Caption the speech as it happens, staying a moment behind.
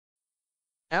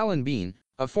Alan Bean,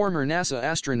 a former NASA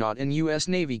astronaut and U.S.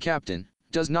 Navy captain,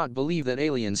 does not believe that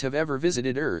aliens have ever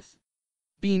visited Earth.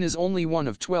 Bean is only one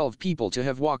of 12 people to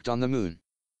have walked on the moon.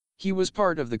 He was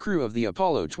part of the crew of the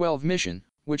Apollo 12 mission,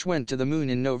 which went to the moon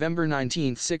in November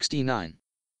 1969.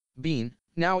 Bean,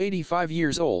 now 85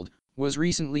 years old, was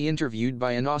recently interviewed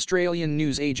by an Australian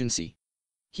news agency.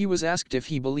 He was asked if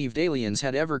he believed aliens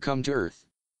had ever come to Earth.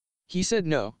 He said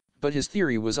no, but his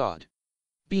theory was odd.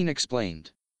 Bean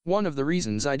explained, "One of the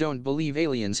reasons I don't believe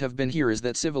aliens have been here is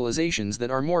that civilizations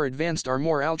that are more advanced are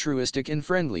more altruistic and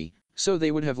friendly, so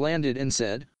they would have landed and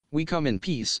said, 'We come in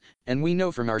peace, and we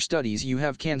know from our studies you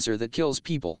have cancer that kills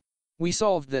people. We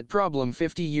solved that problem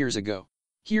 50 years ago.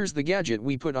 Here's the gadget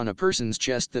we put on a person's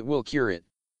chest that will cure it.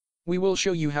 We will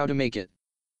show you how to make it.'"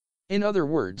 In other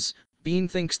words, Bean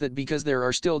thinks that because there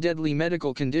are still deadly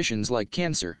medical conditions like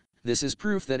cancer, this is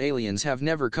proof that aliens have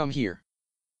never come here.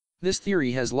 This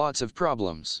theory has lots of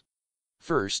problems.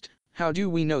 First, how do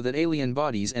we know that alien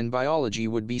bodies and biology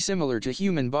would be similar to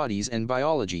human bodies and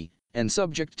biology, and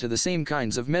subject to the same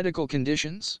kinds of medical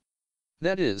conditions?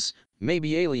 That is,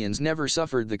 maybe aliens never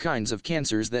suffered the kinds of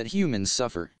cancers that humans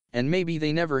suffer, and maybe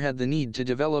they never had the need to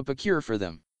develop a cure for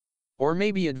them. Or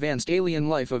maybe advanced alien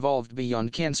life evolved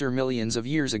beyond cancer millions of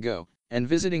years ago, and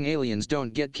visiting aliens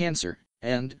don't get cancer,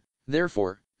 and,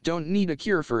 therefore, don't need a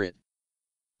cure for it.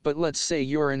 But let's say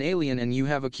you're an alien and you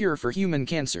have a cure for human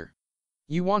cancer.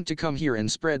 You want to come here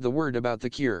and spread the word about the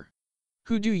cure.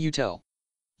 Who do you tell?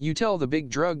 You tell the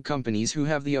big drug companies who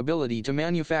have the ability to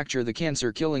manufacture the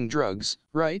cancer-killing drugs,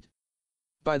 right?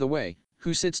 By the way,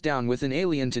 who sits down with an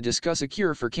alien to discuss a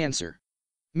cure for cancer?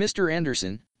 Mr.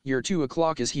 Anderson, your 2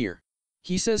 o'clock is here.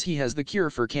 He says he has the cure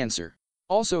for cancer.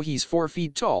 Also he's 4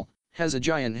 feet tall, has a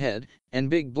giant head, and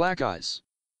big black eyes.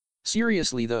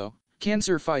 Seriously though,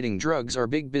 cancer-fighting drugs are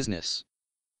big business.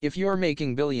 If you're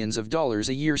making billions of dollars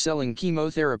a year selling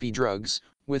chemotherapy drugs,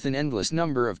 with an endless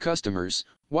number of customers,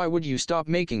 why would you stop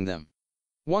making them?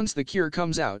 Once the cure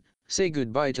comes out, say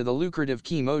goodbye to the lucrative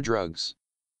chemo drugs.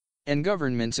 And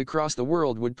governments across the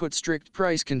world would put strict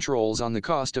price controls on the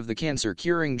cost of the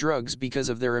cancer-curing drugs because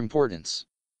of their importance.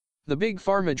 The big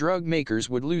pharma drug makers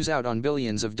would lose out on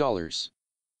billions of dollars.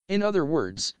 In other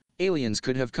words, aliens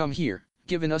could have come here,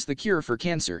 given us the cure for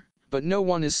cancer, but no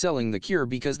one is selling the cure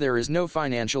because there is no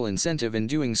financial incentive in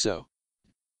doing so.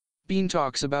 Bean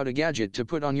talks about a gadget to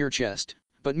put on your chest,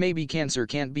 but maybe cancer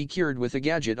can't be cured with a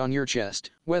gadget on your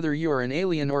chest, whether you're an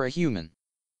alien or a human.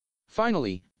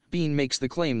 Finally, Bean makes the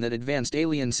claim that advanced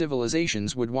alien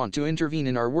civilizations would want to intervene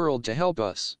in our world to help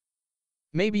us.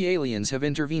 Maybe aliens have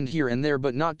intervened here and there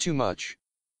but not too much.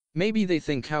 Maybe they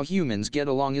think how humans get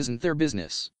along isn't their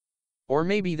business. Or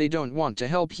maybe they don't want to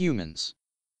help humans.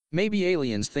 Maybe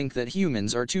aliens think that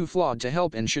humans are too flawed to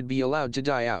help and should be allowed to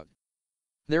die out.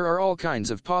 There are all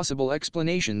kinds of possible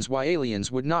explanations why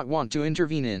aliens would not want to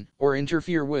intervene in, or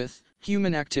interfere with,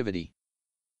 human activity.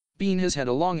 Bean has had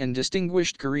a long and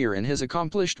distinguished career and has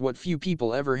accomplished what few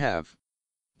people ever have.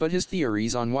 But his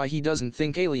theories on why he doesn't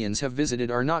think aliens have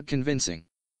visited are not convincing.